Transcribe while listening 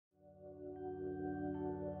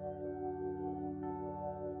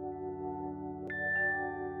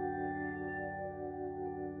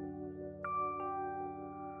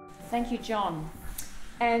Thank you, John.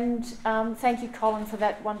 And thank you, Colin, for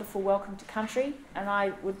that wonderful welcome to country. And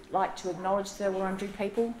I would like to acknowledge the Wurundjeri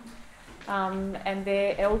people and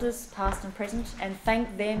their elders, past and present, and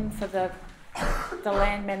thank them for the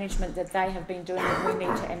land management that they have been doing that we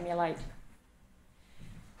need to emulate.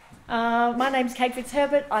 My name's Kate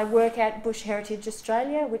Fitzherbert. I work at Bush Heritage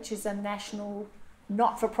Australia, which is a national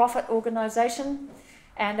not-for-profit organisation,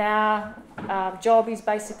 and our job is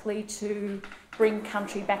basically to bring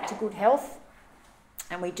country back to good health,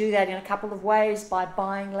 and we do that in a couple of ways: by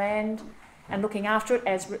buying land and looking after it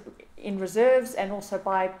as in reserves, and also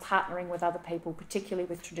by partnering with other people, particularly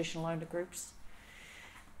with traditional owner groups.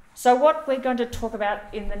 So what we're going to talk about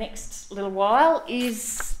in the next little while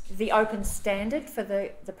is the open standard for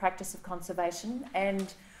the practice of conservation,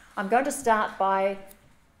 and I'm going to start by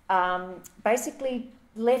basically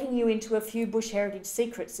letting you into a few bush heritage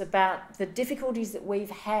secrets about the difficulties that we've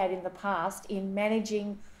had in the past in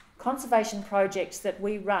managing conservation projects that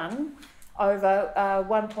we run over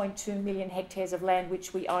 1.2 million hectares of land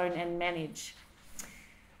which we own and manage.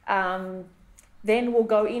 Then we'll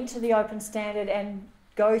go into the open standard and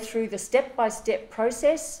go through the step-by-step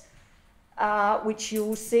process, which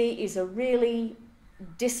you'll see is a really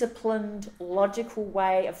disciplined, logical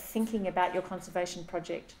way of thinking about your conservation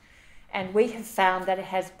project. And we have found that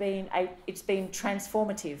it's been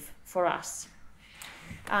transformative for us.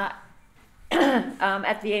 At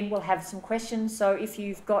the end, we'll have some questions. So if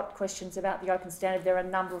you've got questions about the open standard, there are a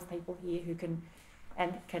number of people here who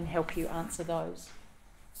can help you answer those.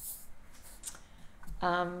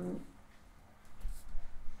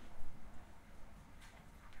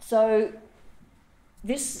 So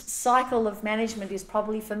this cycle of management is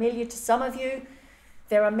probably familiar to some of you.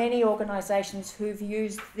 There are many organisations who've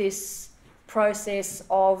used this process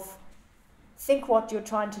of think what you're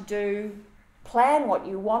trying to do, plan what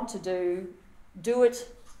you want to do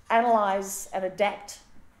it, analyse and adapt,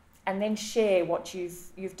 and then share what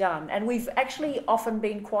you've done. And we've actually often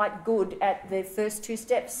been quite good at the first two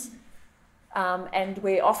steps, and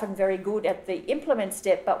we're often very good at the implement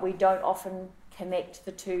step, but we don't often connect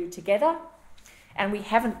the two together. And we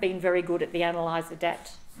haven't been very good at the analyse,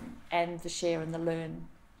 adapt, and the share and the learn.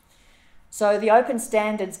 So the open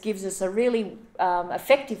standards gives us a really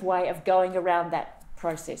effective way of going around that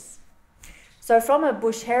process. So from a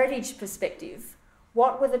bush heritage perspective,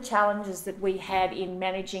 what were the challenges that we had in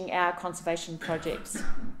managing our conservation projects?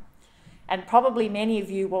 And probably many of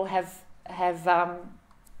you will have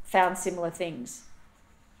found similar things.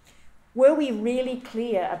 Were we really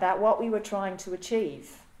clear about what we were trying to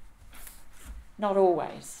achieve? Not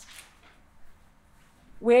always.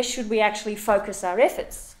 Where should we actually focus our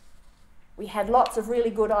efforts? We had lots of really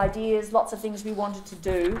good ideas, lots of things we wanted to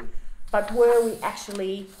do, but were we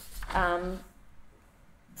actually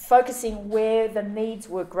focusing where the needs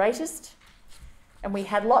were greatest? And we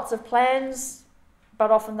had lots of plans,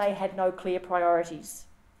 but often they had no clear priorities.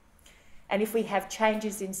 And if we have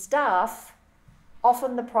changes in staff,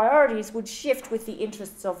 often the priorities would shift with the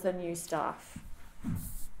interests of the new staff.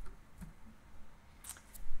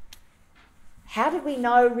 How did we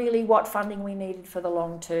know really what funding we needed for the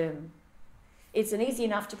long term? It's easy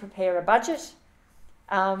enough to prepare a budget,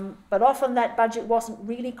 but often that budget wasn't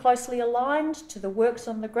really closely aligned to the works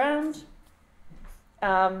on the ground,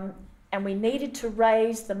 and we needed to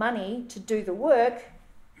raise the money to do the work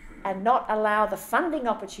and not allow the funding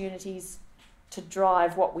opportunities to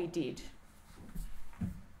drive what we did.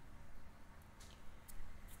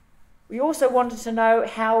 We also wanted to know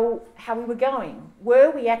how we were going.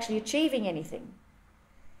 Were we actually achieving anything?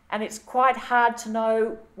 And it's quite hard to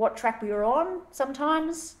know what track we were on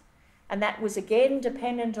sometimes. And that was again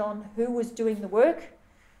dependent on who was doing the work.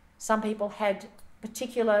 Some people had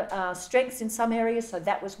particular strengths in some areas, so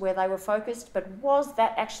that was where they were focused. But was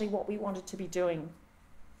that actually what we wanted to be doing?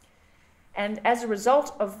 And as a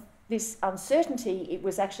result of this uncertainty, it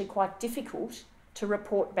was actually quite difficult to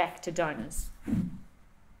report back to donors.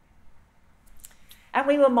 And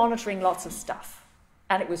we were monitoring lots of stuff,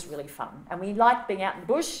 and it was really fun. And we liked being out in the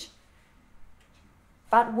bush,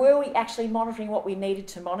 but were we actually monitoring what we needed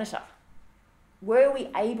to monitor? Were we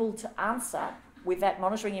able to answer, with that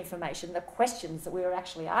monitoring information, the questions that we were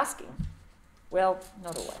actually asking? Well,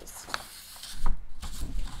 not always.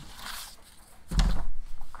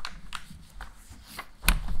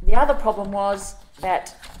 The other problem was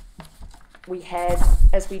that we had,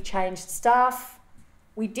 as we changed staff,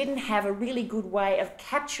 we didn't have a really good way of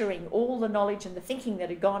capturing all the knowledge and the thinking that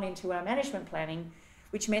had gone into our management planning,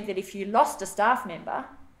 which meant that if you lost a staff member,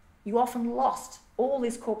 you often lost all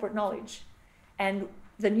this corporate knowledge, and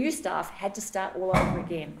the new staff had to start all over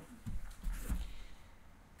again.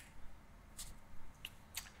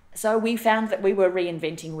 So we found that we were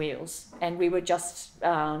reinventing wheels, and we were just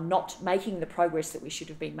not making the progress that we should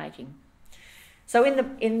have been making. So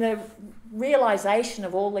in the realisation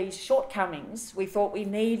of all these shortcomings, we thought we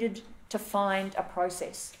needed to find a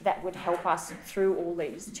process that would help us through all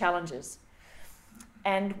these challenges.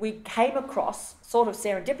 And we came across, sort of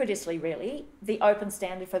serendipitously really, the open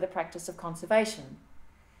standard for the practice of conservation.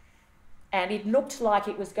 And it looked like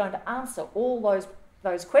it was going to answer all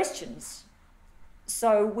those questions.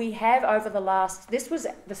 So we have over the last, this was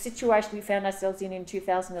the situation we found ourselves in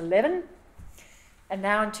 2011, and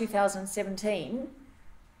now in 2017,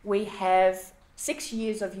 we have 6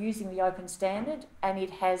 years of using the open standard, and it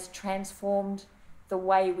has transformed the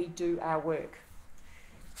way we do our work.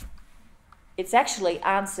 It's actually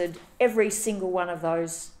answered every single one of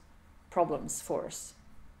those problems for us.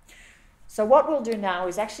 So what we'll do now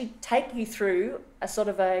is actually take you through a sort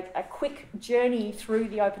of a quick journey through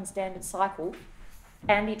the open standard cycle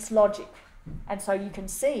and its logic. And so you can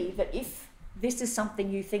see that if this is something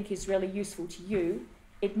you think is really useful to you,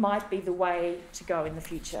 it might be the way to go in the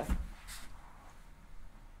future.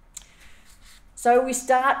 So we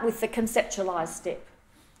start with the conceptualised step.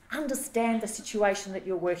 Understand the situation that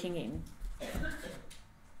you're working in.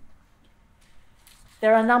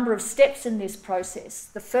 There are a number of steps in this process.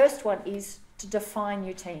 The first one is to define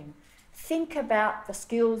your team. Think about the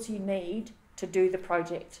skills you need to do the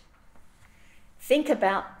project. Think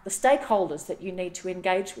about the stakeholders that you need to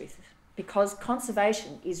engage with, because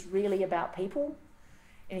conservation is really about people.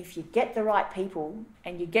 And if you get the right people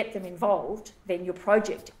and you get them involved, then your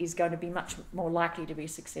project is going to be much more likely to be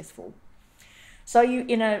successful. So you,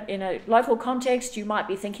 in a local context, you might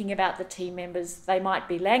be thinking about the team members. They might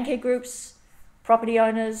be land care groups, property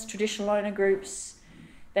owners, traditional owner groups.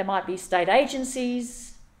 There might be state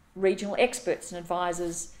agencies, regional experts and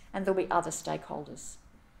advisors, and there'll be other stakeholders.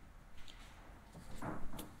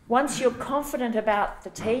 Once you're confident about the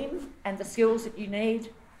team and the skills that you need,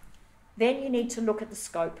 then you need to look at the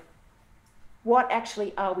scope. What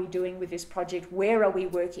actually are we doing with this project? Where are we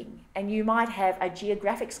working? And you might have a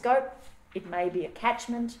geographic scope. It may be a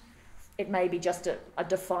catchment. It may be just a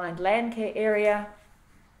defined land care area,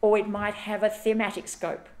 or it might have a thematic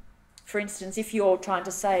scope. For instance, if you're trying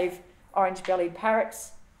to save orange-bellied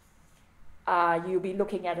parrots, you'll be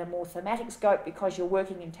looking at a more thematic scope because you're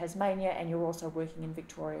working in Tasmania and you're also working in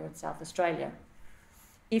Victoria and South Australia.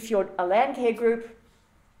 If you're a land care group,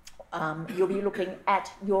 you'll be looking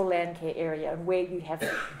at your land care area and where you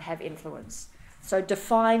have influence. So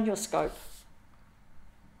define your scope.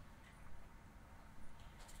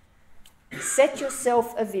 Set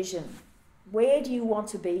yourself a vision. Where do you want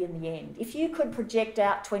to be in the end? If you could project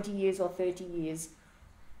out 20 years or 30 years,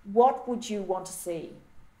 what would you want to see?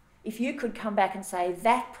 If you could come back and say,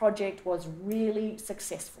 that project was really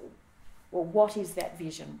successful, well, what is that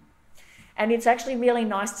vision? And it's actually really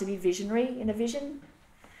nice to be visionary in a vision.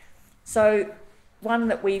 So one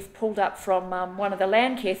that we've pulled up from one of the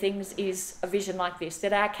land care things is a vision like this,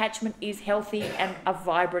 that our catchment is healthy and a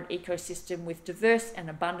vibrant ecosystem with diverse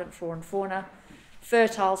and abundant flora and fauna,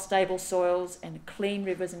 fertile, stable soils, and clean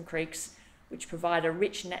rivers and creeks, which provide a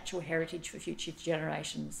rich natural heritage for future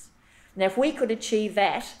generations. Now, if we could achieve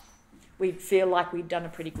that, we'd feel like we'd done a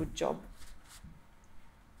pretty good job.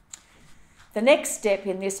 The next step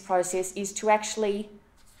in this process is to actually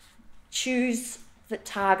choose the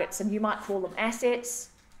targets, and you might call them assets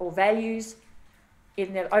or values.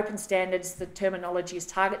 In the open standards, the terminology is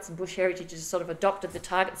targets, and Bush Heritage has sort of adopted the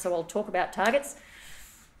targets, so I'll talk about targets.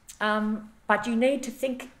 But you need to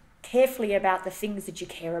think carefully about the things that you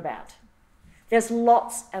care about. There's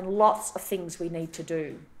lots and lots of things we need to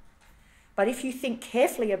do. But if you think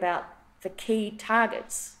carefully about the key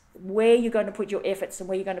targets, where you're going to put your efforts and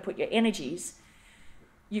where you're going to put your energies,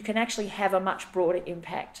 you can actually have a much broader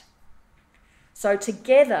impact. So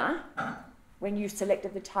together, when you've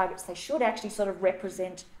selected the targets, they should actually sort of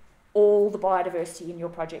represent all the biodiversity in your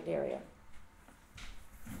project area.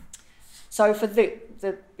 So for the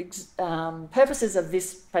purposes of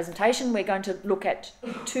this presentation, we're going to look at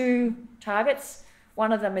 2 targets.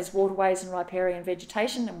 One of them is waterways and riparian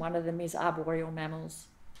vegetation, and one of them is arboreal mammals.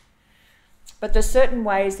 But there's certain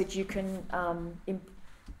ways that you can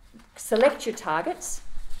select your targets,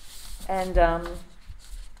 and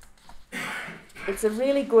it's a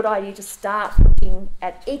really good idea to start looking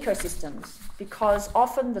at ecosystems, because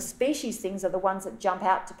often the species things are the ones that jump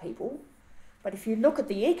out to people. But if you look at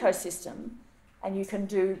the ecosystem and you can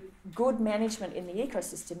do good management in the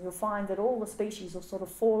ecosystem, you'll find that all the species will sort of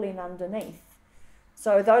fall in underneath.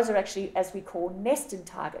 So those are actually, as we call, nested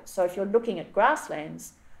targets. So if you're looking at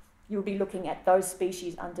grasslands, you'll be looking at those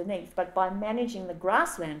species underneath. But by managing the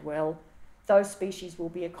grassland well, those species will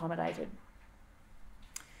be accommodated.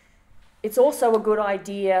 It's also a good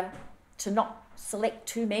idea to not select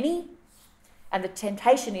too many, and the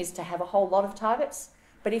temptation is to have a whole lot of targets,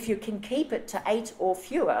 but if you can keep it to 8 or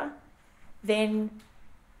fewer, then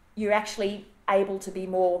you're actually able to be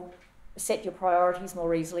set your priorities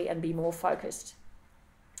more easily and be more focused.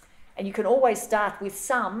 And you can always start with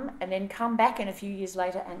some and then come back in a few years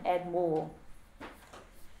later and add more.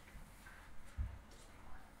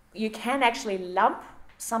 You can actually lump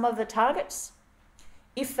some of the targets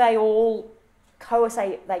if they all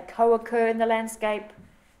co-occur in the landscape,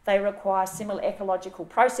 they require similar ecological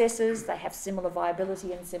processes, they have similar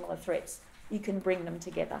viability and similar threats. You can bring them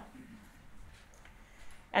together.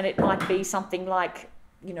 And it might be something like,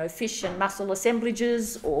 you know, fish and mussel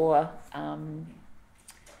assemblages, or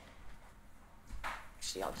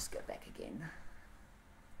actually I'll just go back again.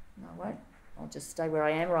 No, I won't. I'll just stay where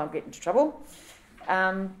I am or I'll get into trouble.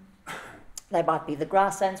 They might be the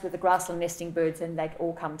grasslands with the grassland nesting birds, and they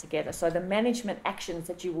all come together. So the management actions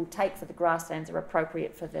that you will take for the grasslands are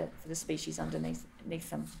appropriate for the species underneath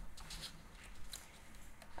them.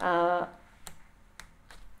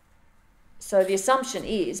 So the assumption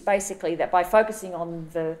is basically that by focusing on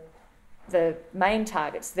the main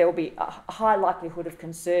targets, there will be a high likelihood of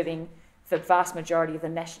conserving the vast majority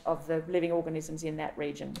of the living organisms in that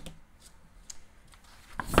region.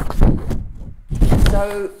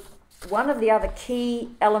 So one of the other key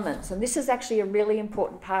elements, and this is actually a really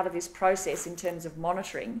important part of this process in terms of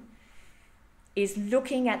monitoring, is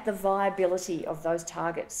looking at the viability of those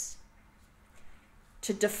targets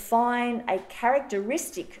to define a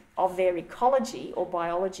characteristic of their ecology or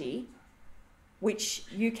biology which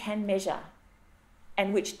you can measure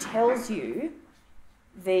and which tells you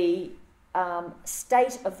the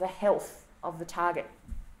state of the health of the target.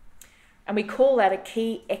 And we call that a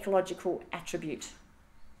key ecological attribute.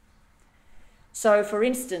 So, for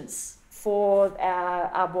instance, for our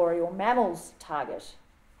arboreal mammals target,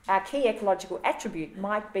 our key ecological attribute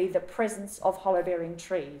might be the presence of hollow-bearing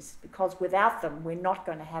trees, because without them, we're not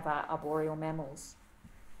going to have our arboreal mammals.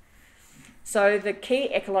 So the key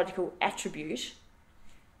ecological attribute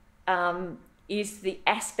is the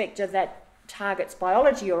aspect of that target's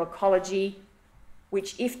biology or ecology,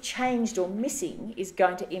 which, if changed or missing, is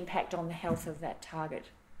going to impact on the health of that target.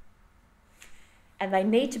 And they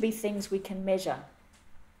need to be things we can measure.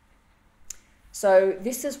 So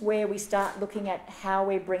this is where we start looking at how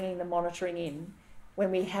we're bringing the monitoring in.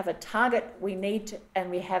 When we have a target, we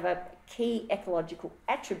have a key ecological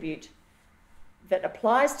attribute that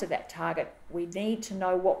applies to that target, we need to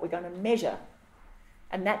know what we're going to measure,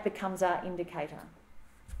 and that becomes our indicator.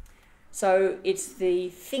 So it's the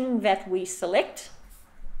thing that we select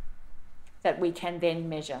that we can then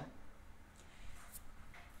measure.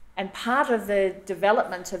 And part of the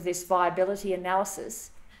development of this viability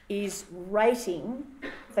analysis is rating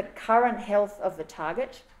the current health of the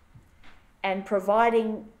target and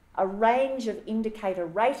providing a range of indicator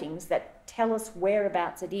ratings that tell us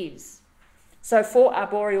whereabouts it is. So for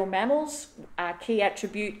arboreal mammals, our key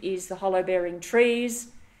attribute is the hollow-bearing trees.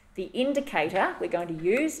 The indicator we're going to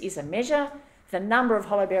use is a measure, the number of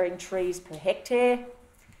hollow-bearing trees per hectare,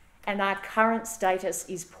 and our current status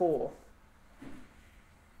is poor.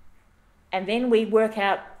 And then we work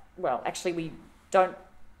out, well, actually we don't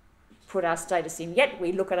put our status in yet,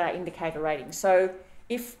 we look at our indicator rating. So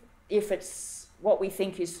if it's what we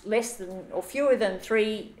think is less than or fewer than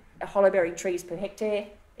 3 hollow-bearing trees per hectare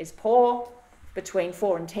is poor, between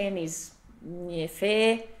 4 and 10 is near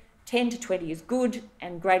fair, 10 to 20 is good,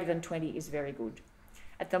 and greater than 20 is very good.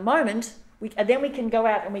 At the moment, then we can go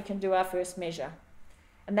out and we can do our first measure.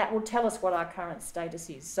 And that will tell us what our current status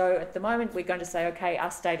is. So at the moment, we're going to say, okay,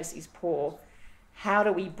 our status is poor. How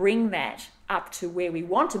do we bring that up to where we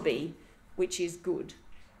want to be, which is good?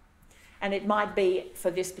 And it might be, for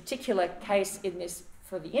this particular case,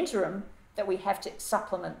 for the interim, that we have to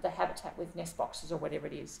supplement the habitat with nest boxes or whatever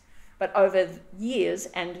it is. But over years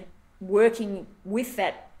and working with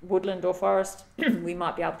that woodland or forest, we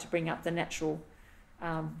might be able to bring up the natural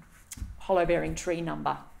hollow-bearing tree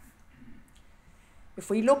number. If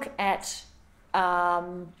we look at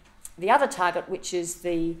the other target, which is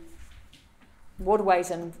the waterways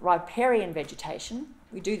and riparian vegetation,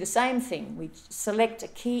 we do the same thing. We select a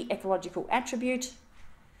key ecological attribute,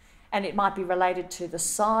 and it might be related to the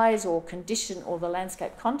size or condition or the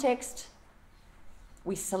landscape context.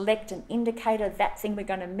 We select an indicator, that thing we're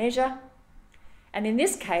going to measure. And in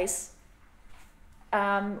this case,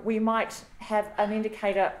 we might have an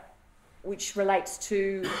indicator which relates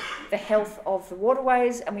to the health of the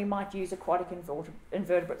waterways, and we might use aquatic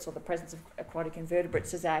invertebrates or the presence of aquatic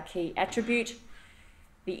invertebrates as our key attribute.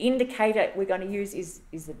 The indicator we're going to use is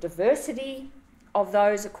the diversity of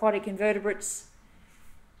those aquatic invertebrates.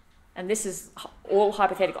 And this is all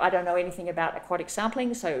hypothetical. I don't know anything about aquatic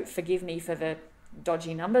sampling, so forgive me for the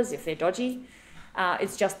dodgy numbers if they're dodgy.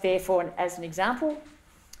 It's just there as an example.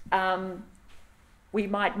 We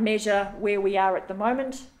might measure where we are at the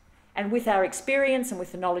moment, and with our experience and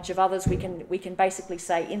with the knowledge of others, we can basically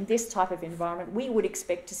say in this type of environment, we would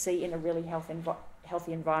expect to see in a really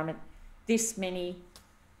healthy environment this many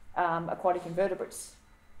aquatic invertebrates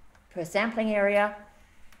per sampling area,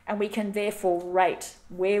 and we can therefore rate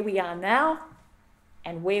where we are now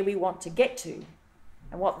and where we want to get to.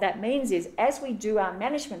 And what that means is, as we do our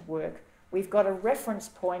management work, we've got a reference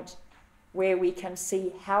point where we can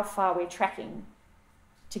see how far we're tracking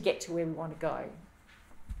to get to where we want to go.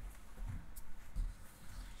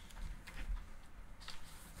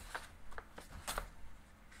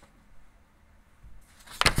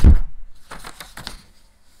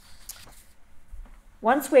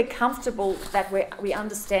 Once we're comfortable that we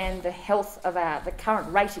understand the health of the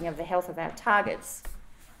current rating of the health of our targets,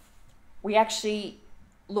 we actually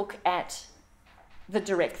look at the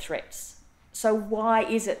direct threats. So why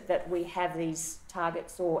is it that we have these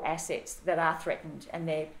targets or assets that are threatened and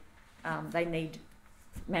they need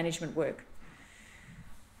management work?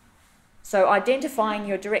 So identifying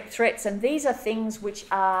your direct threats, and these are things which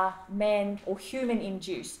are man or human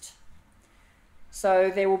induced.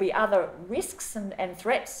 So there will be other risks and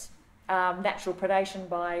threats, natural predation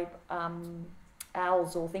by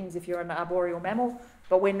owls or things if you're an arboreal mammal,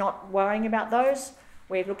 but we're not worrying about those.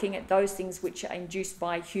 We're looking at those things which are induced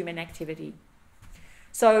by human activity.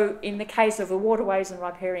 So in the case of the waterways and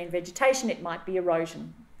riparian vegetation, it might be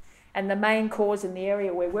erosion. And the main cause in the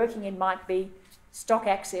area we're working in might be stock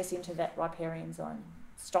access into that riparian zone,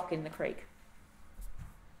 stock in the creek.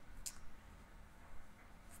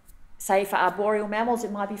 Say for arboreal mammals,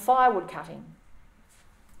 it might be firewood cutting.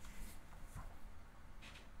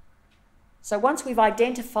 So once we've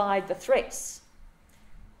identified the threats,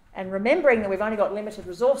 and remembering that we've only got limited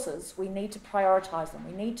resources, we need to prioritise them.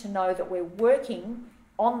 We need to know that we're working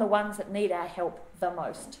on the ones that need our help the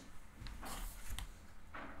most.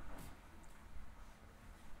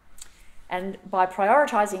 And by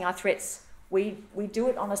prioritising our threats, we do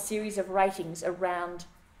it on a series of ratings around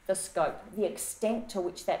the scope, the extent to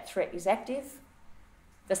which that threat is active,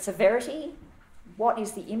 the severity, what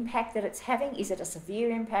is the impact that it's having, is it a severe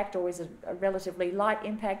impact or is it a relatively light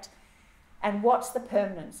impact, and what's the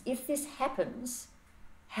permanence. If this happens,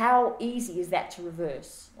 how easy is that to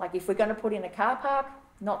reverse? Like if we're going to put in a car park,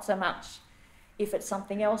 not so much. If it's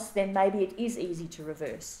something else, then maybe it is easy to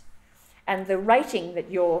reverse. And the rating that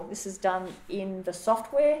this is done in the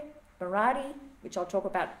software, Mirati, which I'll talk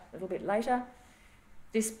about a little bit later.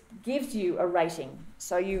 This gives you a rating.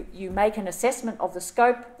 So you make an assessment of the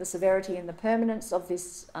scope, the severity and the permanence of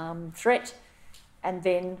this threat, and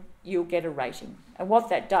then you'll get a rating. And what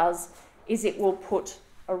that does is it will put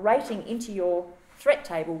a rating into your threat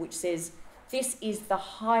table which says this is the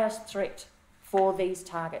highest threat for these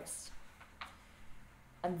targets.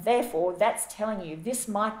 And therefore, that's telling you this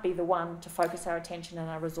might be the one to focus our attention and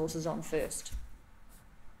our resources on first.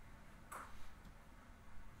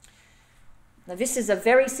 Now, this is a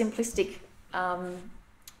very simplistic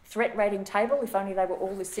threat rating table, if only they were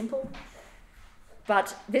all this simple.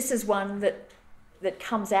 But this is one that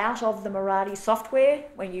comes out of the Mirati software.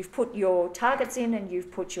 When you've put your targets in and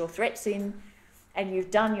you've put your threats in and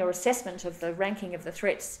you've done your assessment of the ranking of the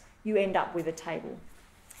threats, you end up with a table.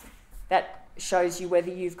 That shows you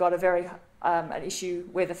whether you've got an issue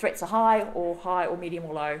where the threats are high or medium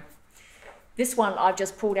or low. This one I've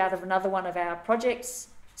just pulled out of another one of our projects.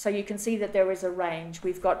 So you can see that there is a range.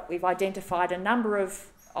 We've identified a number of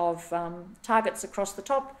targets across the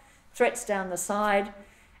top, threats down the side,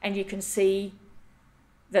 and you can see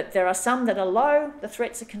that there are some that are low. The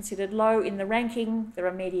threats are considered low in the ranking. There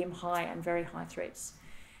are medium, high, and very high threats.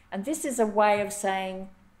 And this is a way of saying,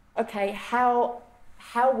 okay, how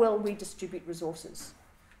will we distribute resources?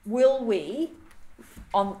 Will we,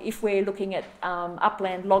 if we're looking at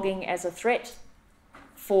upland logging as a threat,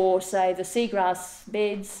 for, say, the seagrass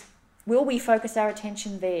beds, will we focus our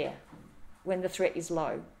attention there when the threat is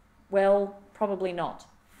low? Well, probably not.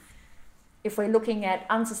 If we're looking at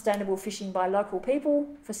unsustainable fishing by local people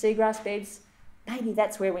for seagrass beds, maybe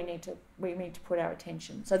that's where we need to put our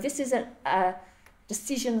attention. So this is a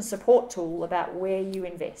decision support tool about where you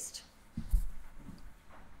invest.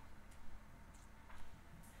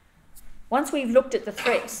 Once we've looked at the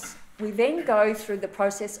threats, we then go through the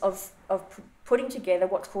process of putting together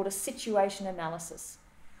what's called a situation analysis,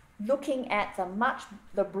 looking at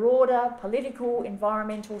the broader political,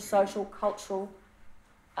 environmental, social, cultural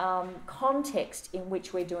context in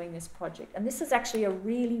which we're doing this project. And this is actually a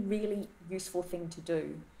really, really useful thing to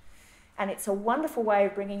do. And it's a wonderful way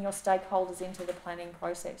of bringing your stakeholders into the planning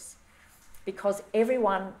process, because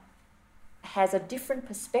everyone has a different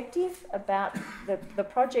perspective about the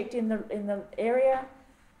project in the area.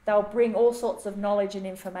 They'll bring all sorts of knowledge and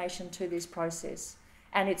information to this process.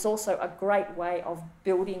 And it's also a great way of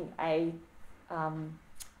building a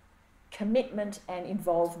commitment and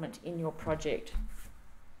involvement in your project.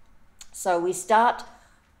 So we start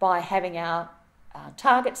by having our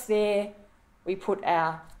targets there, we put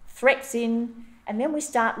our threats in, and then we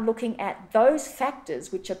start looking at those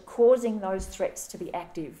factors which are causing those threats to be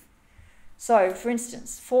active. So, for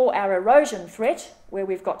instance, for our erosion threat, where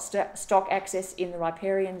we've got stock access in the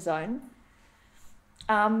riparian zone,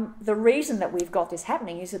 the reason that we've got this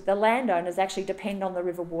happening is that the landowners actually depend on the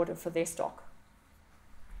river water for their stock.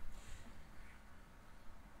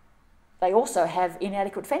 They also have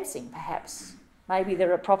inadequate fencing, perhaps. Maybe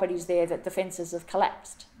there are properties there that the fences have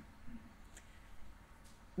collapsed.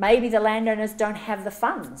 Maybe the landowners don't have the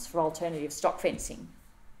funds for alternative stock fencing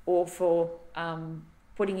or for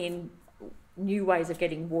putting in new ways of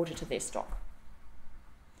getting water to their stock.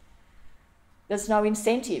 There's no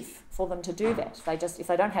incentive for them to do that. If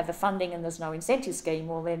they don't have the funding and there's no incentive scheme,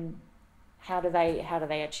 well then how do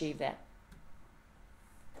they achieve that?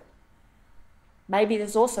 Maybe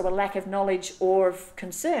there's also a lack of knowledge or of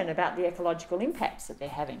concern about the ecological impacts that they're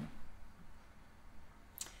having.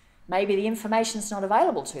 Maybe the information's not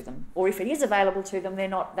available to them, or if it is available to them, they're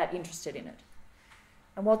not that interested in it.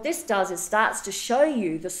 And what this does is starts to show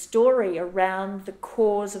you the story around the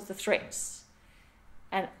cause of the threats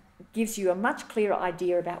and gives you a much clearer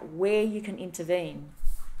idea about where you can intervene.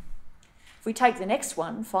 If we take the next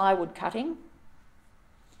one, firewood cutting.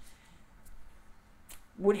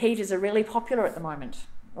 Wood heaters are really popular at the moment.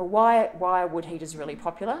 Well, why are wood heaters really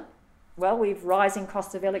popular? Well, we've rising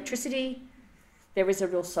costs of electricity. There is a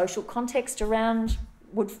real social context around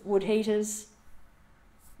wood heaters.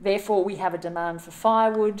 Therefore, we have a demand for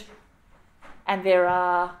firewood. And there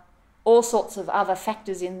are all sorts of other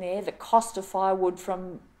factors in there. The cost of firewood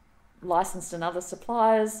from licensed and other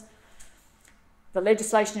suppliers. The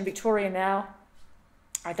legislation in Victoria now,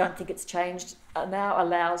 I don't think it's changed, now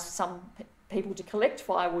allows some people to collect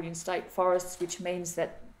firewood in state forests, which means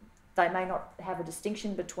that they may not have a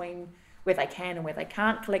distinction between where they can and where they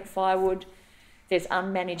can't collect firewood. There's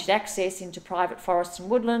unmanaged access into private forests and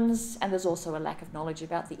woodlands, and there's also a lack of knowledge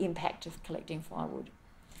about the impact of collecting firewood.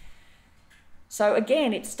 So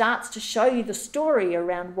again, it starts to show you the story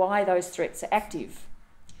around why those threats are active.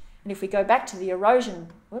 And if we go back to the erosion,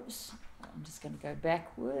 whoops, I'm just going to go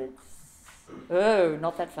backwards. Oh,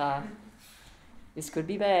 not that far. This could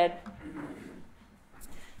be bad.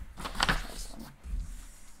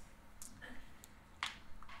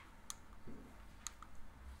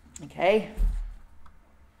 Okay.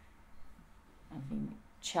 I'm being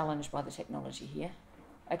challenged by the technology here.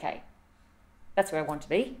 Okay. That's where I want to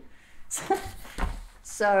be.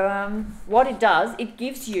 So what it does, it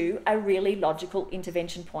gives you a really logical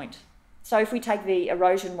intervention point. So if we take the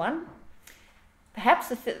erosion one,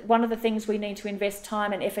 perhaps one of the things we need to invest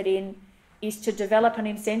time and effort in is to develop an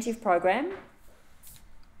incentive program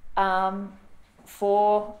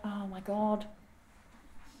for, oh my God.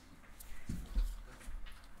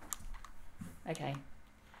 Okay,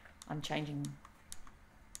 I'm changing,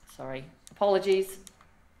 sorry, apologies.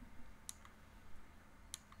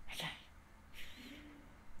 Okay.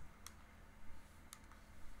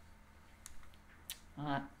 All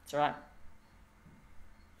right, it's all right.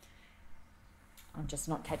 I'm just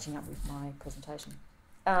not catching up with my presentation.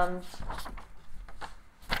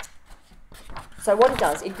 So what it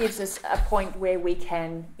does, it gives us a point where we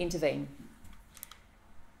can intervene.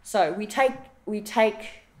 So we take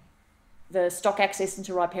the stock access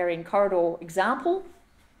into riparian corridor example,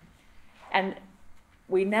 and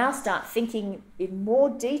we now start thinking in more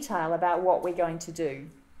detail about what we're going to do.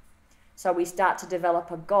 So we start to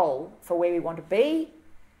develop a goal for where we want to be,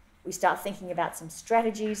 we start thinking about some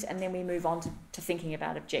strategies, and then we move on to thinking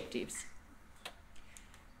about objectives.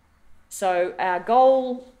 So our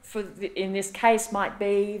goal in this case might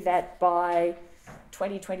be that by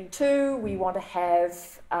 2022 we want to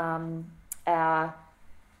have our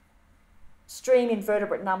stream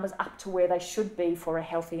invertebrate numbers up to where they should be for a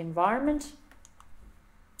healthy environment.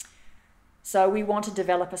 So we want to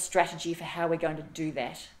develop a strategy for how we're going to do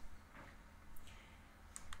that.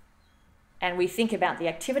 And we think about the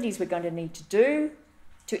activities we're going to need to do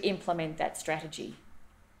to implement that strategy.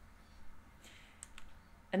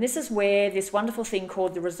 And this is where this wonderful thing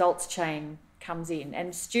called the results chain comes in.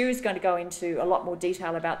 And Stu is going to go into a lot more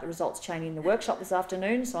detail about the results chain in the workshop this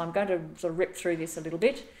afternoon, so I'm going to sort of rip through this a little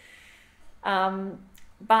bit.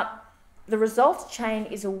 But the results chain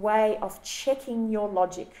is a way of checking your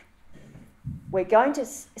logic. We're going to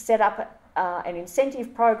set up an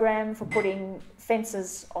incentive program for putting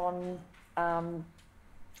fences on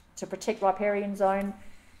to protect riparian zone.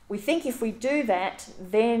 We think if we do that,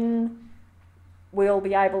 then we'll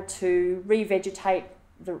be able to revegetate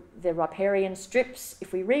the riparian strips.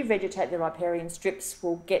 If we revegetate the riparian strips,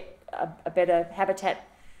 we'll get a better habitat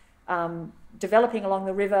developing along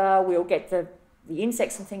the river. We'll get the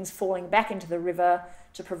insects and things falling back into the river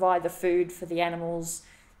to provide the food for the animals.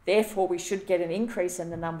 Therefore, we should get an increase in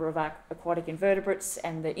the number of aquatic invertebrates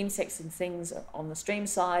and the insects and things on the stream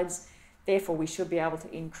sides. Therefore, we should be able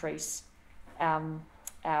to increase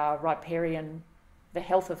our riparian, the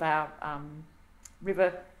health of our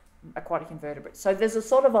river aquatic invertebrates. So there's a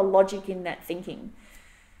sort of a logic in that thinking,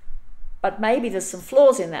 but maybe there's some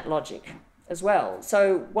flaws in that logic as well.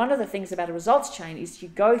 So one of the things about a results chain is you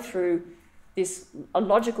go through a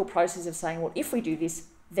logical process of saying, well, if we do this,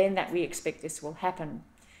 then that we expect this will happen.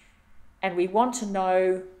 And we want to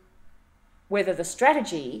know whether the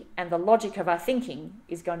strategy and the logic of our thinking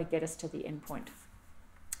is going to get us to the end point.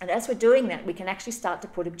 And as we're doing that, we can actually start to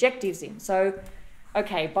put objectives in. So,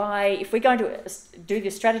 okay, if we're going to do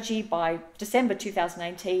this strategy by December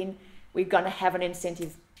 2018, we're going to have an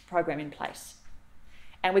incentive program in place.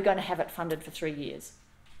 And we're going to have it funded for 3 years.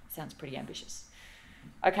 Sounds pretty ambitious.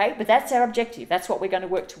 Okay, but that's our objective. That's what we're going to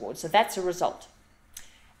work towards. So that's a result.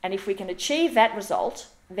 And if we can achieve that result,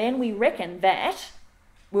 then we reckon that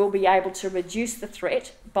we'll be able to reduce the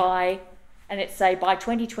threat by, and let's say by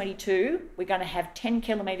 2022, we're going to have 10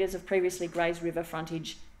 kilometres of previously grazed river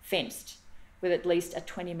frontage fenced with at least a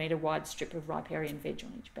 20-metre wide strip of riparian veg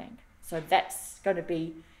on each bank. So that's going to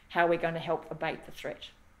be how we're going to help abate the threat.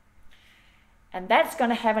 And that's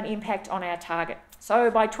going to have an impact on our target. So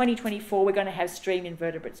by 2024, we're going to have stream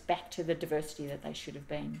invertebrates back to the diversity that they should have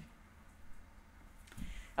been.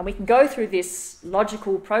 And we can go through this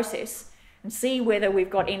logical process and see whether we've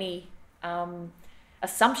got any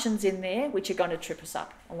assumptions in there which are going to trip us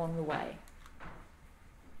up along the way.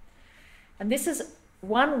 And this is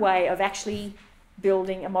one way of actually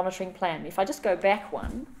building a monitoring plan. If I just go back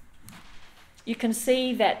one, you can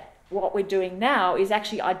see that what we're doing now is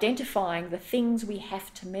actually identifying the things we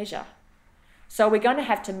have to measure. So we're going to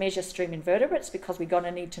have to measure stream invertebrates because we're going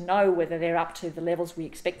to need to know whether they're up to the levels we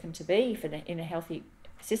expect them to be in a healthy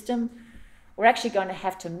system. We're actually going to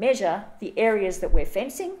have to measure the areas that we're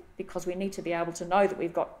fencing because we need to be able to know that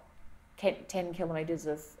we've got 10 kilometres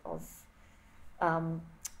of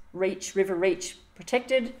river reach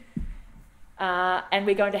protected. And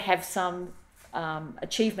we're going to have some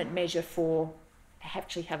achievement measure for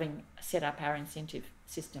actually having set up our incentive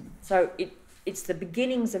system. So it's the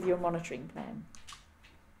beginnings of your monitoring plan.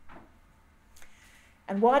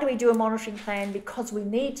 And why do we do a monitoring plan? Because we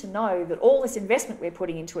need to know that all this investment we're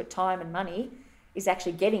putting into it, time and money, is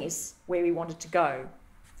actually getting us where we want it to go.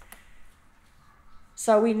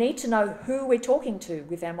 So we need to know who we're talking to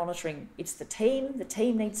with our monitoring. It's the team. The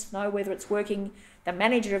team needs to know whether it's working. The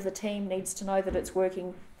manager of the team needs to know that it's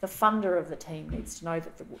working. The funder of the team needs to know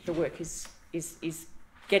that the work is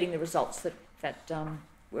getting the results that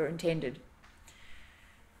were intended.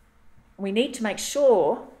 We need to make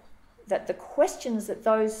sure that the questions that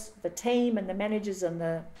the team and the managers and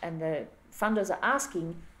the funders are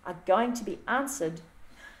asking are going to be answered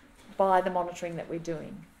by the monitoring that we're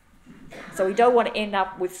doing. So we don't want to end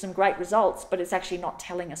up with some great results, but it's actually not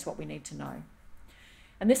telling us what we need to know.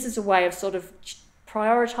 And this is a way of sort of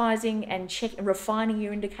prioritising and refining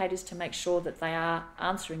your indicators to make sure that they are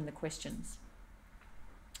answering the questions.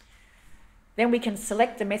 Then we can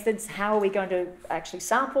select the methods. How are we going to actually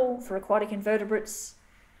sample for aquatic invertebrates?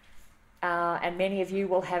 And many of you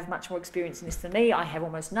will have much more experience in this than me. I have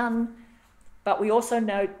almost none. But we also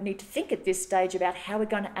need to think at this stage about how we're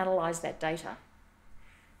going to analyse that data.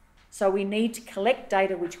 So we need to collect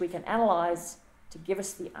data which we can analyse to give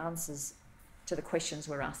us the answers to the questions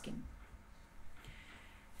we're asking.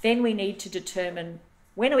 Then we need to determine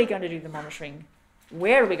when are we going to do the monitoring,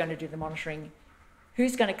 where are we going to do the monitoring,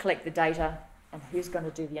 who's going to collect the data, and who's going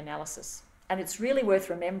to do the analysis. And it's really worth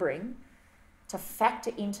remembering to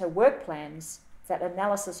factor into work plans that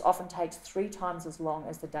analysis often takes 3 times as long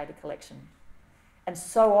as the data collection. And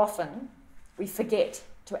so often we forget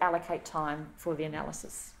to allocate time for the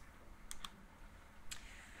analysis.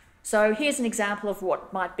 So here's an example of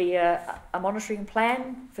what might be a monitoring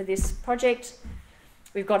plan for this project.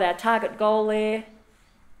 We've got our target goal there.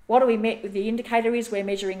 What do we the indicator is we're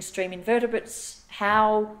measuring stream invertebrates,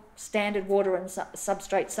 how standard water and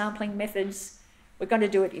substrate sampling methods. We're going to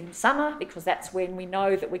do it in summer because that's when we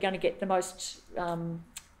know that we're going to get the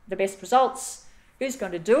best results. Who's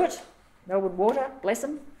going to do it? Melbourne Water, bless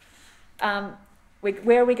them.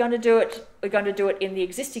 Where are we going to do it? We're going to do it in the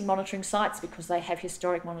existing monitoring sites because they have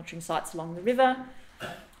historic monitoring sites along the river.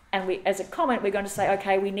 And as a comment, we're going to say,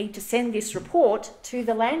 okay, we need to send this report to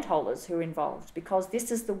the landholders who are involved because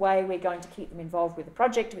this is the way we're going to keep them involved with the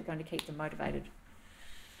project. We're going to keep them motivated.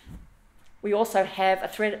 We also have a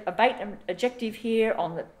threat abatement objective here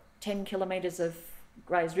on the 10 kilometres of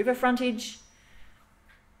Greys River frontage.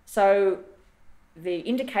 So the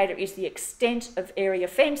indicator is the extent of area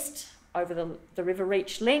fenced over the river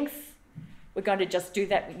reach length. We're going to just do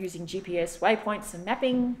that using GPS waypoints and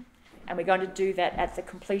mapping, and we're going to do that at the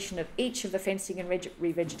completion of each of the fencing and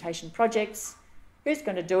revegetation projects. Who's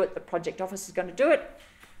going to do it? The project office is going to do it.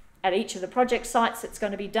 At each of the project sites it's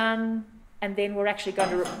going to be done, and then we're actually going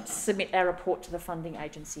to submit our report to the funding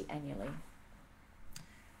agency annually.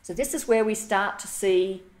 So this is where we start to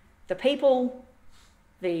see the people,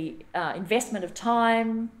 the investment of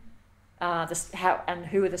time, and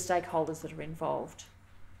who are the stakeholders that are involved.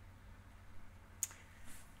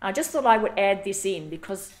 I just thought I would add this in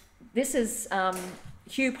because this is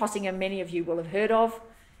Hugh Possingham, many of you will have heard of,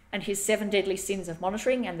 and his 7 deadly sins of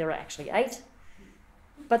monitoring, and there are actually 8.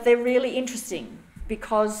 But they're really interesting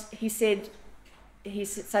because he says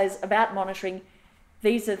about monitoring,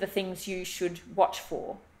 these are the things you should watch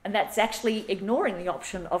for. And that's actually ignoring the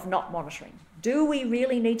option of not monitoring. Do we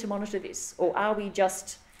really need to monitor this? Or are we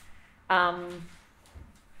just,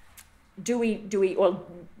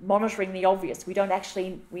 monitoring the obvious? We don't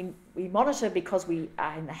actually, we monitor because we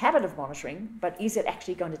are in the habit of monitoring, but is it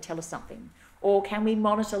actually going to tell us something? Or can we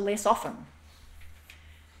monitor less often?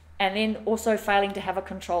 And then also failing to have a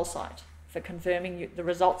control site for confirming the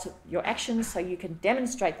results of your actions so you can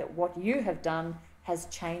demonstrate that what you have done has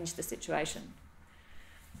changed the situation.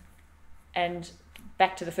 And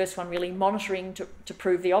back to the first one, really monitoring to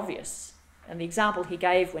prove the obvious. And the example he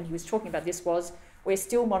gave when he was talking about this was, we're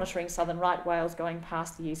still monitoring southern right whales going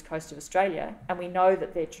past the east coast of Australia, and we know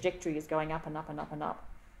that their trajectory is going up and up and up and up.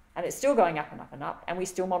 And it's still going up and up and up, and we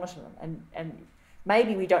still monitor them. And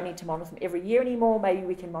maybe we don't need to monitor them every year anymore, maybe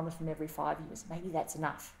we can monitor them every 5 years. Maybe that's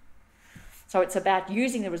enough. So it's about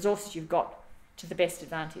using the resources you've got to the best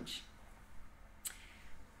advantage.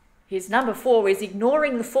 His number 4 is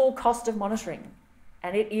ignoring the full cost of monitoring.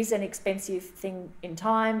 And it is an expensive thing in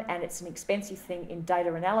time, and it's an expensive thing in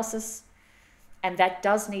data analysis. And that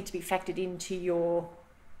does need to be factored into your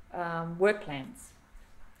work plans.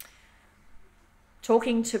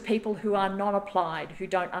 Talking to people who are non-applied, who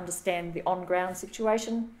don't understand the on-ground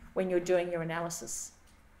situation when you're doing your analysis.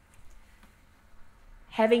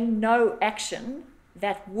 Having no action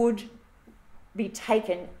that would be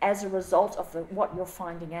taken as a result of what you're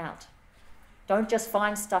finding out. Don't just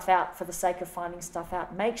find stuff out for the sake of finding stuff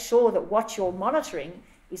out. Make sure that what you're monitoring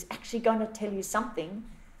is actually going to tell you something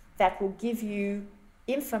that will give you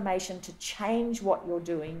information to change what you're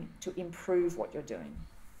doing, to improve what you're doing.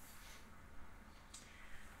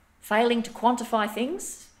 Failing to quantify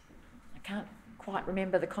things. I can't quite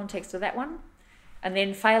remember the context of that one. And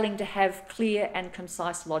then failing to have clear and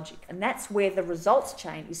concise logic. And that's where the results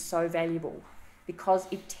chain is so valuable, because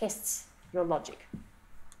it tests your logic.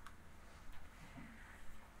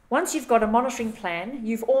 Once you've got a monitoring plan,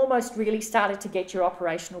 you've almost really started to get your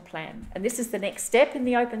operational plan. And this is the next step in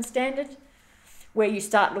the open standard, where you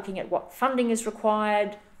start looking at what funding is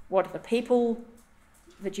required, what are the people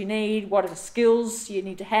that you need, what are the skills you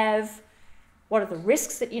need to have, what are the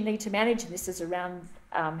risks that you need to manage, and this is around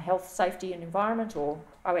health, safety and environment, or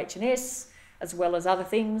OH&S, as well as other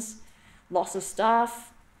things, loss of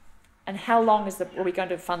staff, and how long are we going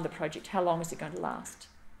to fund the project, how long is it going to last.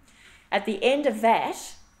 At the end of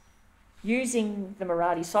that, using the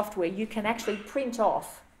Mirati software, you can actually print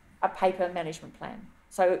off a paper management plan.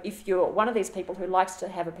 So if you're one of these people who likes to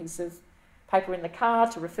have a piece of paper in the car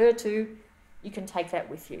to refer to, you can take that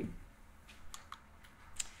with you.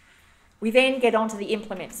 We then get on to the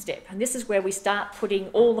implement step, and this is where we start putting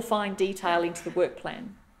all the fine detail into the work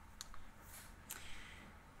plan.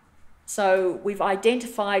 So we've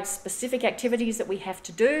identified specific activities that we have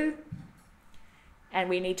to do, and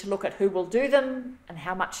we need to look at who will do them and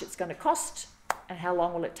how much it's going to cost and how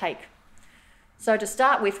long will it take. So to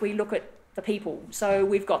start with, we look at the people. So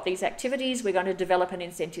we've got these activities, we're going to develop an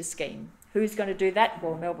incentive scheme. Who's going to do that?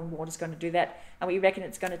 Well, Melbourne Water's going to do that, and we reckon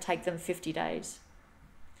it's going to take them 50 days.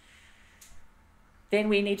 Then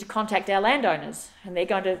we need to contact our landowners, and they're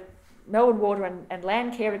going to, Melbourne Water and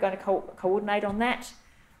Landcare are going to coordinate on that.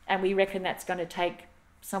 and we reckon that's going to take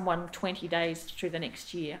someone 20 days through the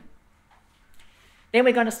next year. Then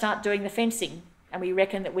we're going to start doing the fencing, and we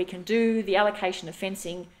reckon that we can do the allocation of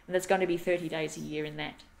fencing, and there's going to be 30 days a year in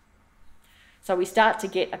that. So we start to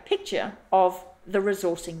get a picture of the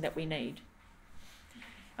resourcing that we need.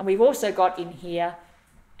 And we've also got in here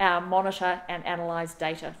our monitor and analyse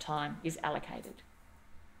data time is allocated.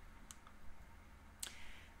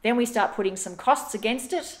 Then we start putting some costs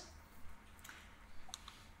against it,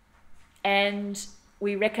 and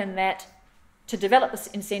we reckon that to develop this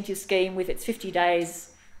incentive scheme with its 50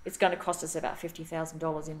 days, it's going to cost us about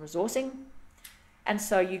 $50,000 in resourcing. And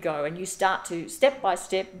so you go and you start to, step by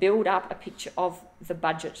step, build up a picture of the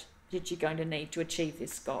budget that you're going to need to achieve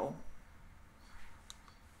this goal.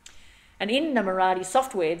 And in the Mirati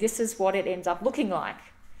software, this is what it ends up looking like.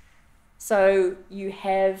 So you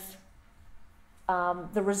have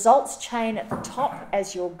the results chain at the top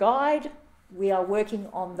as your guide. We are working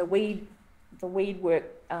on the weed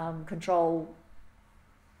work control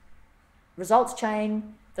results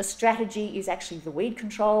chain. The strategy is actually the weed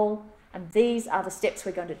control, and these are the steps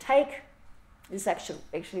we're going to take. This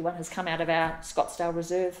actually one has come out of our Scottsdale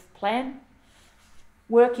Reserve plan.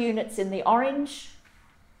 Work units in the orange,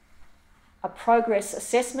 a progress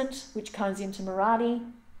assessment which comes into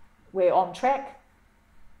Mirati. We're on track.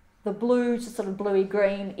 The blue, sort of bluey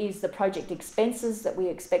green, is the project expenses that we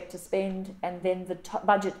expect to spend, and then the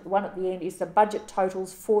budget one at the end is the budget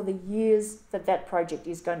totals for the years that that project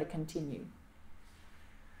is going to continue.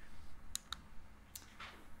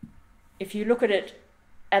 If you look at it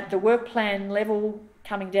at the work plan level,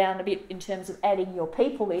 coming down a bit in terms of adding your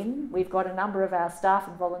people in, we've got a number of our staff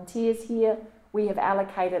and volunteers here. We have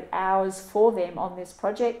allocated hours for them on this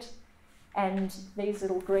project, and these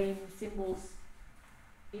little green symbols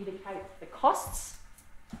indicate the costs.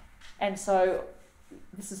 And so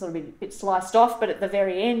this is sort of a bit sliced off, but at the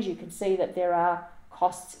very end you can see that there are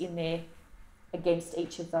costs in there against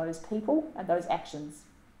each of those people and those actions.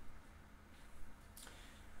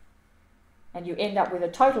 And you end up with a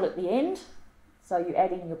total at the end. So you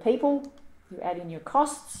add in your people, you add in your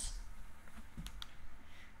costs,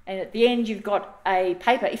 and at the end you've got a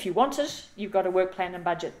paper, if you want it, you've got a work plan and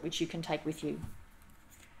budget which you can take with you.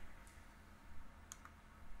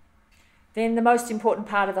 Then the most important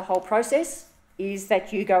part of the whole process is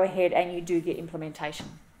that you go ahead and you do the implementation.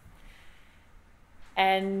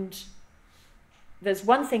 And there's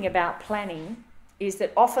one thing about planning, is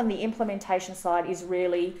that often the implementation side is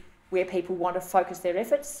really where people want to focus their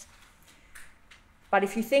efforts. But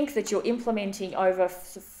if you think that you're implementing over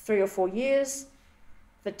 3 or 4 years,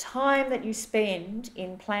 the time that you spend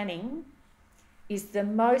in planning is the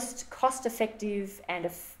most cost-effective and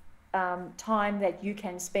time that you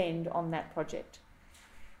can spend on that project.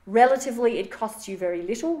 Relatively, it costs you very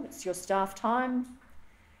little. It's your staff time.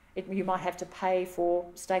 You might have to pay for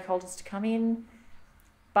stakeholders to come in,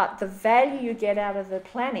 but the value you get out of the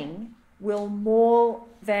planning will more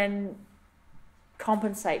than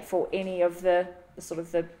compensate for any of the sort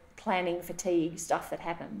of the planning fatigue stuff that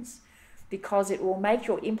happens, because it will make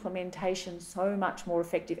your implementation so much more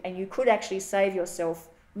effective, and you could actually save yourself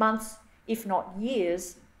months, if not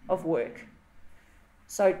years, of work.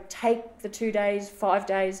 So take the 2 days, 5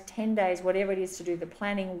 days, 10 days, whatever it is, to do the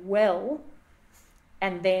planning well,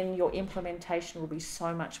 and then your implementation will be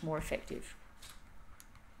so much more effective.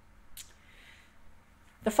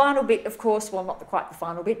 The final bit, of course, well, not quite the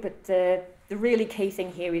final bit, but the really key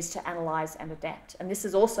thing here is to analyse and adapt. And this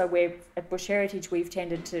is also where at Bush Heritage we've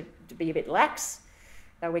tended to be a bit lax,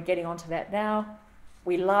 though we're getting onto that now.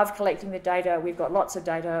 We love collecting the data, we've got lots of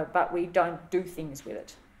data, but we don't do things with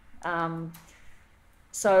it.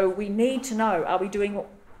 So we need to know, are we doing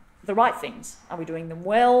the right things? Are we doing them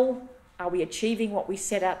well? Are we achieving what we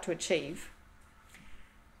set out to achieve?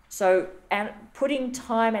 So putting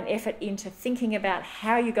time and effort into thinking about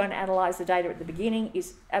how you're going to analyse the data at the beginning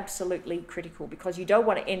is absolutely critical, because you don't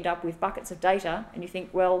want to end up with buckets of data and you think,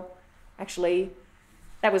 well, actually,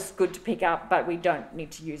 that was good to pick up, but we don't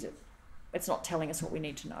need to use it. It's not telling us what we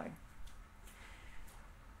need to know.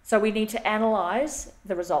 So we need to analyse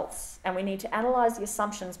the results, and we need to analyse the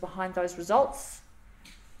assumptions behind those results,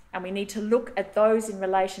 and we need to look at those in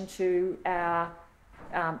relation to our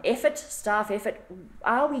effort, staff effort.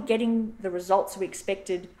 Are we getting the results we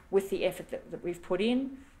expected with the effort that we've put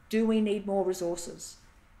in? Do we need more resources?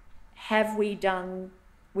 Have we done,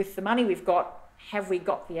 with the money we've got, have we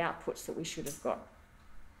got the outputs that we should have got?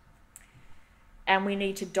 And we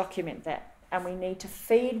need to document that, and we need to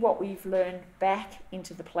feed what we've learned back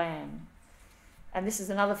into the plan. And this is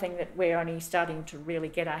another thing that we're only starting to really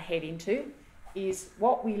get our head into, is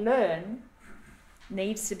what we learn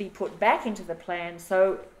needs to be put back into the plan,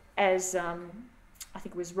 so as I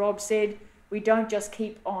think it was Rob said, we don't just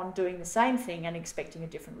keep on doing the same thing and expecting a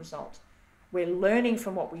different result. We're learning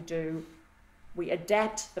from what we do. We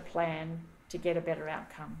adapt the plan to get a better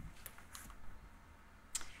outcome.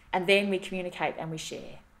 And then we communicate and we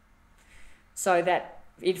share. So that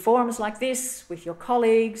in forums like this, with your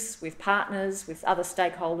colleagues, with partners, with other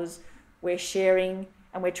stakeholders, we're sharing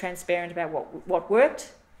and we're transparent about what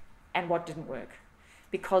worked and what didn't work.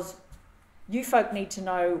 Because you folk need to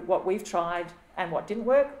know what we've tried and what didn't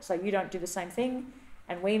work, so you don't do the same thing,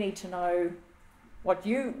 and we need to know what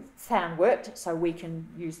you found worked so we can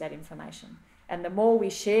use that information. And the more we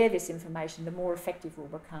share this information, the more effective we'll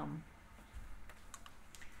become.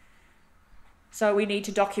 So we need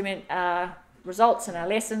to document our results and our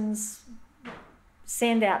lessons,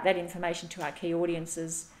 send out that information to our key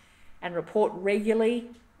audiences, and report regularly,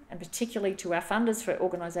 and particularly to our funders for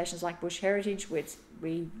organisations like Bush Heritage, which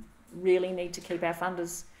we really need to keep our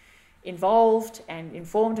funders involved and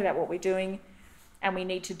informed about what we're doing, and we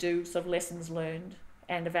need to do sort of lessons learned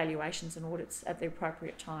and evaluations and audits at the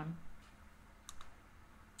appropriate time.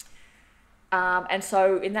 And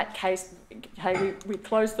so in that case, hey, we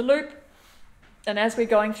close the loop, and as we're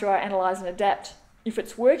going through our analyse and adapt, if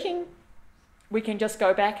it's working, we can just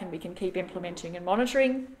go back and we can keep implementing and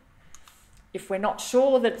monitoring. If we're not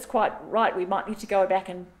sure that it's quite right, we might need to go back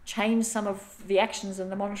and change some of the actions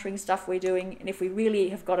and the monitoring stuff we're doing. And if we really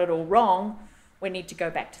have got it all wrong, we need to go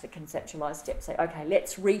back to the conceptualised step, say, okay,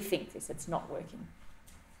 let's rethink this, it's not working.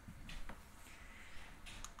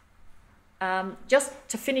 Just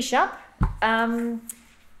to finish up, the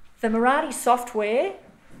Marathi software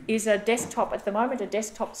is a desktop, at the moment, a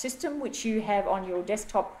desktop system which you have on your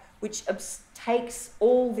desktop, which takes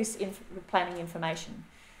all this planning information.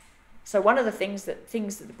 So one of the things that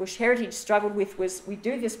the Bush Heritage struggled with was we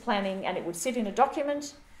do this planning and it would sit in a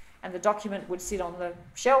document, and the document would sit on the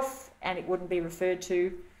shelf and it wouldn't be referred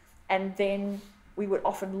to, and then we would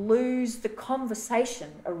often lose the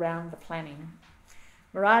conversation around the planning.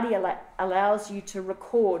 Marathi allows you to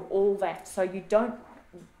record all that so you don't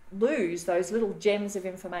lose those little gems of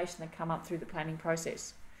information that come up through the planning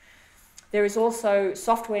process. There is also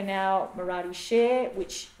software now, Marathi Share,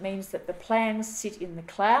 which means that the plans sit in the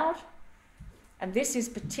cloud. And this is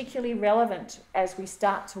particularly relevant as we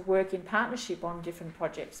start to work in partnership on different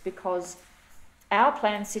projects, because our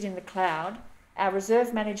plans sit in the cloud. Our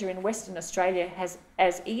reserve manager in Western Australia has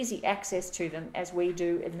as easy access to them as we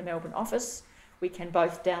do in the Melbourne office. We can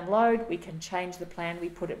both download, we can change the plan, we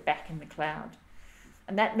put it back in the cloud.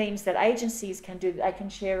 And that means that agencies can they can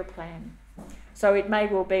share a plan. So it may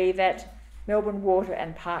well be that Melbourne Water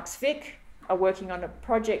and Parks Vic are working on a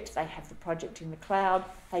project, they have the project in the cloud,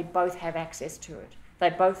 they both have access to it. They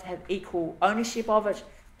both have equal ownership of it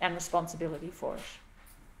and responsibility for it.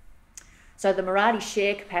 So the Marathi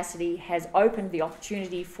Share capacity has opened the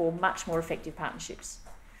opportunity for much more effective partnerships.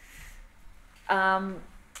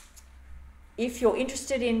 If you're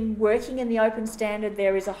interested in working in the open standard,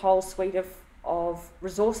 there is a whole suite of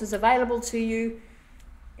resources available to you,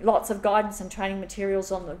 lots of guidance and training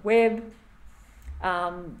materials on the web,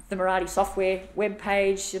 the Marathi software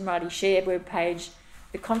webpage, the Marathi Share webpage,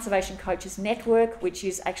 the Conservation Coaches Network, which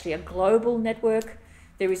is actually a global network.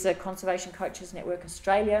 There is a Conservation Coaches Network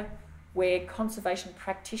Australia, where conservation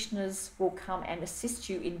practitioners will come and assist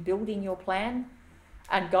you in building your plan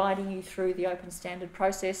and guiding you through the open standard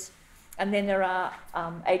process. And then there are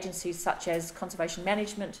agencies such as Conservation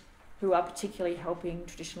Management, who are particularly helping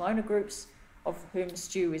traditional owner groups, of whom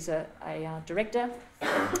Stu is a director,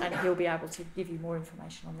 and he'll be able to give you more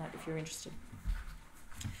information on that if you're interested.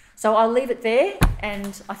 So I'll leave it there,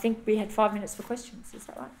 and I think we had 5 minutes for questions, is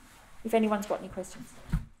that right? If anyone's got any questions.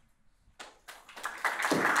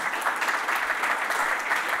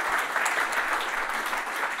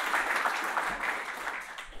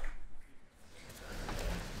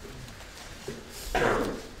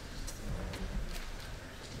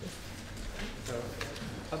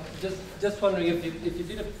 Just wondering if you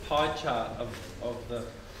did a pie chart of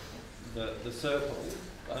the circle,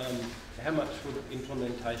 how much would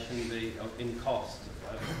implementation be in cost?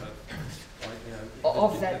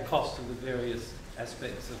 The cost of the various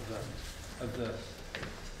aspects of the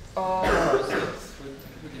process.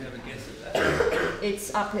 Would you have a guess at that?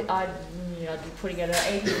 It's up at, I'd be putting it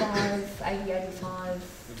at 85, 80, 85,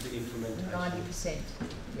 of the implementation. 90%,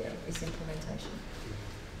 yeah, is implementation.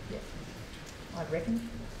 Yeah, I'd reckon.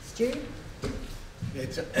 Stu? Yeah,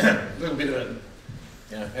 it's a little bit of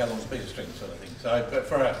a, how long's a piece of string sort of thing. So, but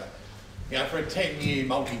for a 10-year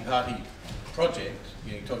multi-party project,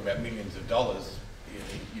 you talk about millions of dollars,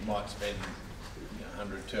 you might spend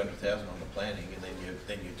 100, 200,000 on the planning, and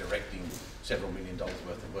then you're directing several $1 million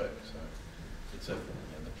worth of work. So it's the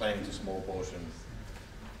planning's a small portion,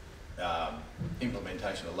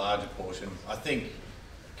 implementation a larger portion. I think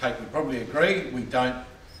Kate would probably agree. We don't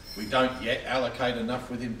yet allocate enough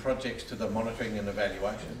within projects to the monitoring and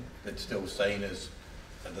evaluation. It's still seen as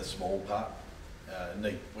the small part.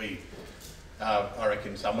 I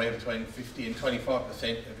reckon somewhere between 50 and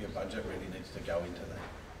 25% of your budget really needs to go into that.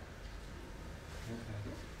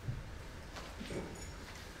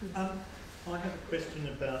 I have a question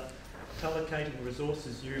about allocating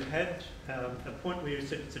resources. You had a point where you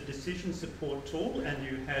said it's a decision support tool, and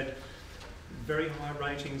you had very high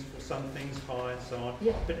ratings for some things, high and so on,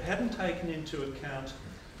 yeah. but hadn't taken into account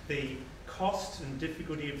the cost and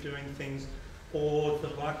difficulty of doing things or the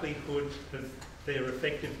likelihood of their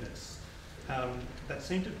effectiveness. That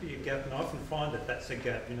seemed to be a gap, and I often find that that's a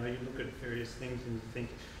gap. You know, you look at various things and you think,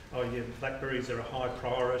 oh yeah, blackberries are a high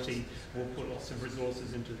priority, we'll put lots of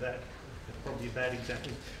resources into that. That's probably a bad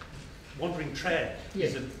example. Wandering trad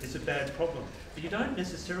is a bad problem. But you don't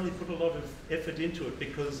necessarily put a lot of effort into it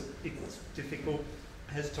because it's difficult,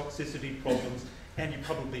 has toxicity problems, and you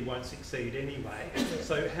probably won't succeed anyway.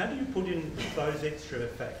 So how do you put in those extra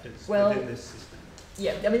factors within this system?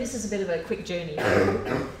 Yeah, I mean, this is a bit of a quick journey,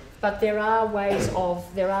 but there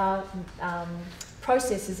are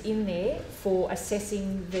processes in there for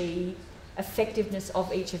assessing the effectiveness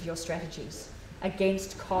of each of your strategies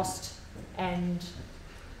against cost and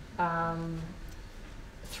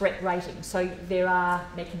threat rating. So there are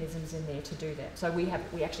mechanisms in there to do that. So we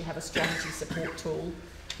actually have a strategy support tool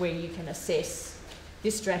where you can assess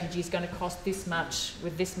this strategy is going to cost this much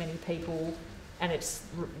with this many people, and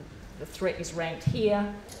the threat is ranked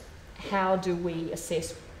here. How do we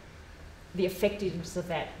assess the effectiveness of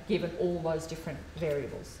that given all those different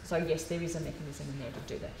variables? So yes, there is a mechanism in there to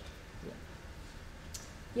do that. Yeah.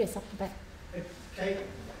 Yes, up the back. Kate,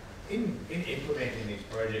 in implementing these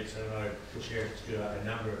projects, and I know the Chair has do a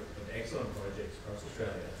number of excellent projects across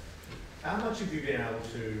Australia, how much have you been able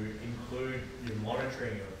to include your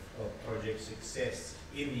monitoring of project success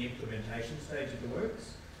in the implementation stage of the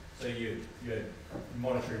works? So your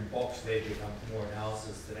monitoring box there becomes more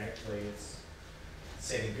analysis than actually it's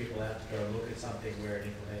sending people out to go and look at something where an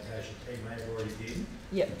implementation team may have already been?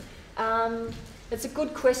 Yeah. It's a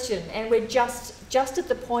good question, and we're just at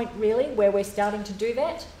the point really where we're starting to do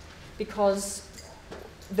that, because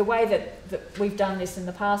the way that we've done this in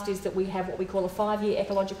the past is that we have what we call a 5-year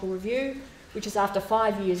ecological review, which is after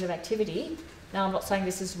 5 years of activity. Now, I'm not saying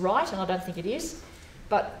this is right, and I don't think it is,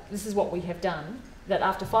 but this is what we have done, that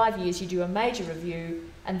after 5 years you do a major review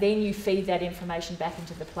and then you feed that information back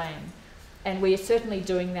into the plan. And we are certainly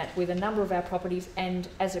doing that with a number of our properties, and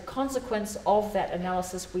as a consequence of that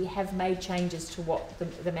analysis we have made changes to what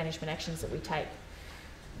the management actions that we take.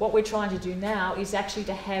 What we're trying to do now is actually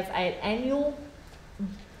to have an annual,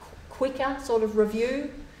 quicker sort of review,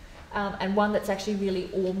 and one that's actually really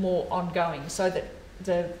all more ongoing, so that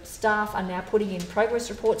the staff are now putting in progress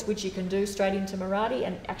reports, which you can do straight into Marathi,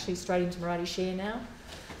 and actually straight into Marathi Share now.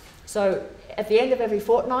 So at the end of every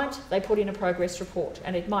fortnight, they put in a progress report,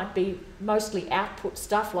 and it might be mostly output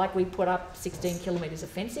stuff, like we put up 16 kilometres of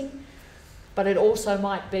fencing, but it also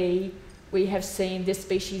might be, we have seen this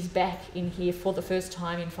species back in here for the first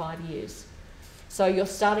time in 5 years. So you're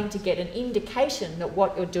starting to get an indication that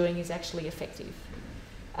what you're doing is actually effective.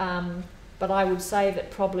 But I would say that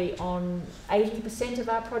probably on 80% of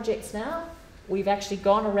our projects now, we've actually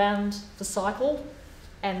gone around the cycle,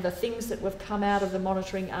 and the things that have come out of the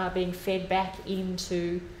monitoring are being fed back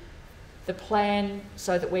into the plan,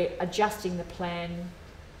 so that we're adjusting the plan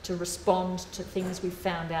to respond to things we've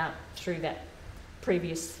found out through that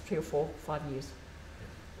previous 3 or 4, 5 years.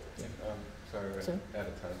 Yeah. Sorry, we're out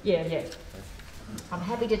of time. Yeah. I'm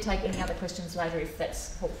happy to take any other questions later if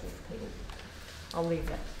that's helpful for people. I'll leave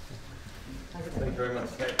that. Thank you very much.